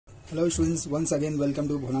Hello students, once again welcome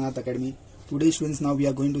to Bholanath Academy. Today students, now we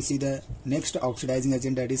are going to see the next oxidizing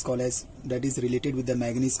agent that is related with the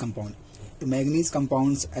manganese compound. The manganese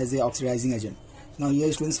compounds as a oxidizing agent. Now here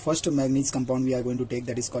students, first manganese compound we are going to take,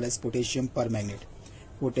 that is called as potassium permanganate.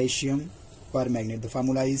 Potassium permanganate, the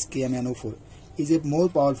formula is KMnO4, is a more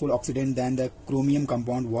powerful oxidant than the chromium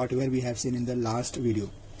compound whatever we have seen in the last video.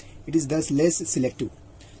 It is thus less selective.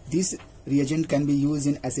 This reagent can be used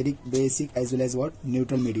in acidic, basic as well as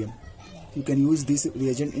neutral medium. You can use this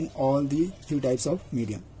reagent in all the three types of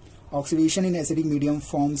medium. Oxidation in acidic medium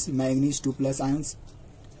forms manganese 2+ ions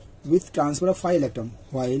with transfer of 5 electron,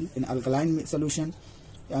 while in alkaline solution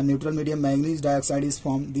a neutral medium manganese dioxide is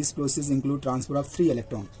formed. This process includes transfer of 3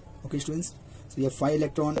 electron. Okay students, so you have 5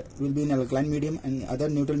 electron will be in alkaline medium, and other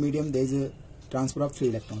neutral medium there is a transfer of 3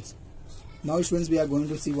 electrons. Now students, we are going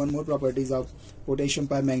to see one more properties of potassium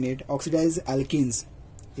permanganate. Oxidize alkenes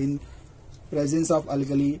in presence of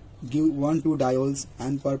alkali give 1,2 diols,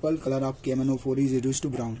 and purple color of KMnO4 is reduced to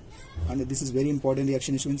brown, and this is very important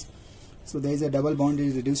reaction students. So there is a double bond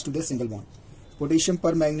is reduced to the single bond. Potassium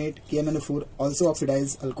permanganate KMnO4 also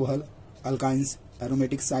oxidize alcohol, alkynes,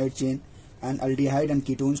 aromatic side chain and aldehyde and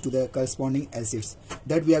ketones to the corresponding acids.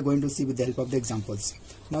 That we are going to see with the help of the examples.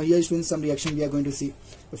 Now here students, some reaction we are going to see.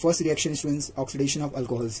 The first reaction students, oxidation of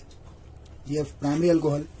alcohols. We have primary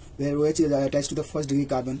alcohol where OH is attached to the first degree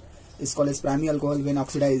carbon is called as primary alcohol. When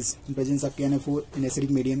oxidized in presence of KNO4 in acidic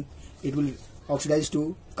medium, it will oxidize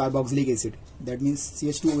to carboxylic acid. That means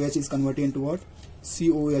CH2OH is converted into what?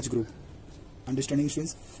 COOH group. Understanding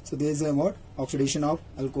students? So there is a oxidation of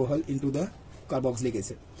alcohol into the carboxylic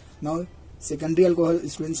acid. Now secondary alcohol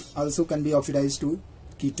students also can be oxidized to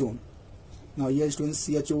ketone. Now here students,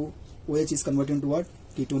 CHOOH is converted into what?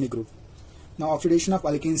 Ketonic group. Now oxidation of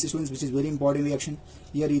alkenes students, which is very important reaction.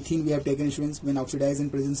 Here ethene we have taken students, when oxidized in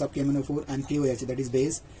presence of KMnO4 and KOH, that is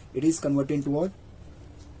base, it is converted into what?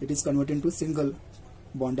 It is converted into single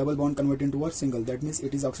bond, double bond converted into what? Single. That means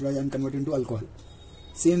it is oxidized and converted into alcohol.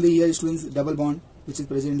 Same way here students, double bond which is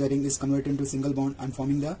present in the ring is converted into single bond and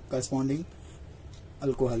forming the corresponding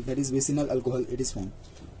alcohol, that is vicinal alcohol it is formed.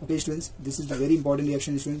 Okay students, this is the very important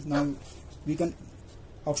reaction students. Now we can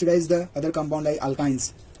oxidize the other compound like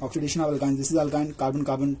alkynes. Oxidation of alkynes, this is alkyne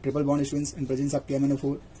carbon-carbon triple bond students, in presence of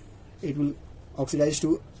KMnO4 it will oxidize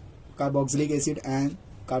to carboxylic acid and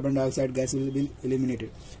carbon dioxide gas will be eliminated.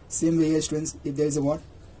 Same way here students, if there is a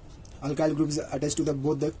alkyl group is attached to the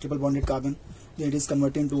both the triple bonded carbon, then it is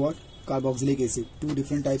converted into what? Carboxylic acid. Two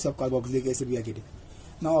different types of carboxylic acid we are getting.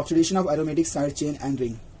 Now oxidation of aromatic side chain and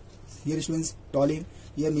ring. Here students, toluene,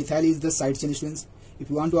 here methyl is the side chain students. If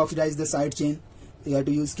you want to oxidize the side chain, you have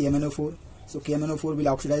to use KMnO4. So KMnO4 will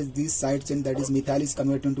oxidize this side chain, that is methyl is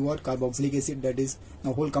converted into what? Carboxylic acid, that is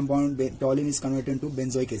the whole compound toluene is converted into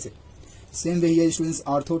benzoic acid. Same way here students,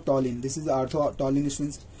 orthotoluene. This is the orthotoluene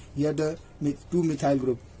students. Here the 2-methyl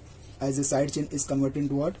group as a side chain is converted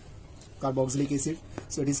into what? Carboxylic acid.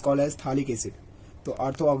 So it is called as phthalic acid. So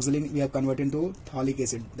orthoxylene we have converted into phthalic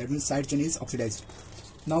acid. That means side chain is oxidized.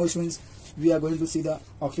 Now students, we are going to see the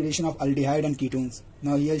oxidation of aldehyde and ketones.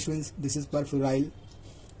 Now here students, this is perfluoryl,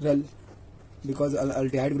 because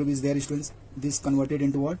aldehyde group is there students. This converted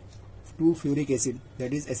into what? 2-furic acid,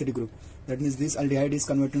 that is acidic group. That means this aldehyde is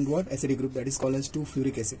converted into what? Acidic group, that is called as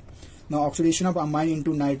 2-furic acid. Now oxidation of amine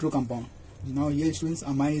into nitro compound. Now here students,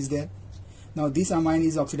 amine is there. Now this amine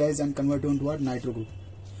is oxidized and converted into what? Nitro group,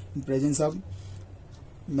 in presence of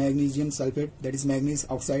magnesium sulfate, that is manganese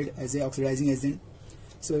oxide as a oxidizing agent.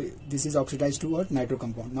 So this is oxidized to what? Nitro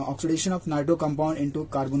compound. Now oxidation of nitro compound into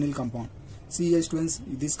carbonyl compound. See here students,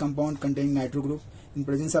 this compound containing nitro group in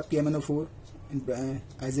presence of KMnO4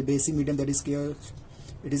 as a basic medium, that is KOH,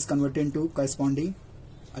 it is converted into corresponding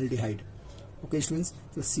aldehyde. Okay students,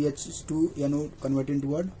 so CH2NO converted into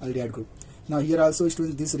what? Aldehyde group. Now here also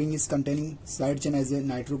students, this ring is containing side chain as a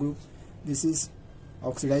nitro group. This is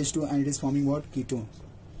oxidized to and it is forming what? Ketone.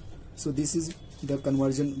 So this is the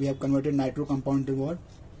conversion, we have converted nitro compound to what?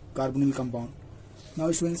 Carbonyl compound.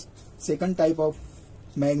 Now students, second type of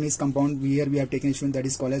manganese compound here we have taken students, that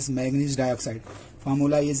is called as manganese dioxide.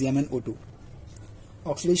 Formula is MnO2.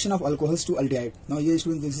 Oxidation of alcohols to aldehyde. Now here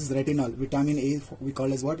students, this is retinol, vitamin A we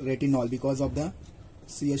call as what? Retinol, because of the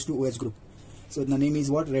CH2OH group. So the name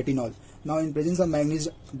is what? Retinol. Now in presence of manganese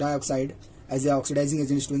dioxide as a oxidizing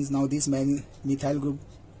agent students, now this methyl group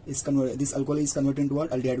is converted, this alcohol is converted into what?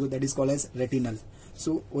 Aldehyde group, that is called as retinol.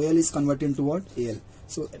 So OL is converted into what? Al.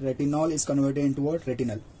 So retinol is converted into what?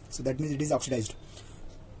 Retinol. So that means it is oxidized.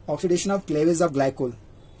 Oxidation of cleavage of glycol.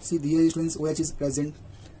 See here students, OH is present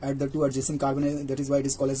at the two adjacent carbon, that is why it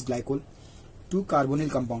is called as glycol. two carbonyl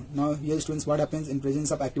compound. Now here students, what happens in presence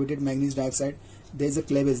of activated manganese dioxide, there is a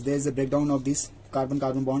cleavage, there is a breakdown of this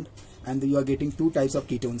carbon-carbon bond, and you are getting two types of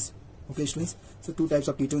ketones. Okay students, so two types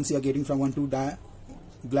of ketones you are getting from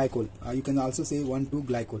 1,2-diglycol. You can also say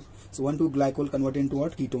 1,2-glycol. So 1,2-glycol converted into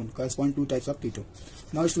what? Ketone, correspond to two types of ketone.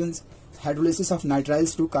 Now students, hydrolysis of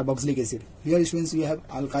nitriles to carboxylic acid. Here students, we have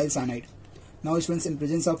alkyl cyanide. Now students, in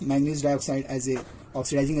presence of manganese dioxide as a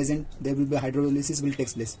oxidizing agent, there will be hydrolysis will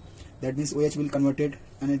take place. That means OH will converted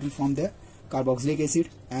and it will form the carboxylic acid,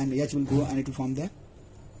 and H will go and it will form the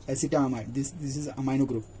acetamide. This is amino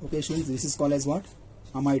group. Okay students, this is called as what?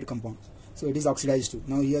 Amide compound. So it is oxidized too.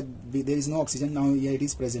 Now here there is no oxygen. Now here it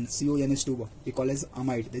is present. CONH2 we call as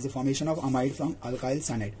amide. There is a formation of amide from alkyl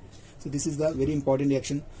cyanide. So this is the very important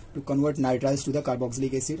reaction to convert nitriles to the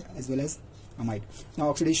carboxylic acid as well as amide. Now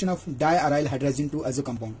oxidation of diaryl hydrogen to azo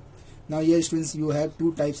compound. Now here students, you have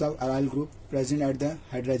two types of aryl group present at the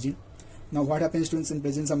hydrogen. Now what happens students, in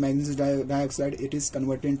presence of manganese dioxide, it is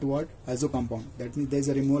converted into what? Azo compound. That means there is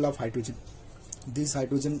a removal of hydrogen. This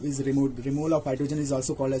hydrogen is removed. Removal of hydrogen is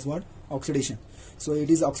also called as what? Oxidation. So it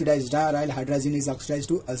is oxidized. Diaryl hydrogen is oxidized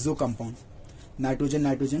to azo compound.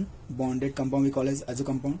 Nitrogen bonded compound we call as azo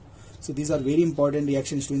compound. So these are very important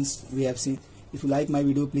reactions students we have seen. If you like my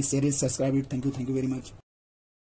video, please share it, subscribe it. Thank you very much.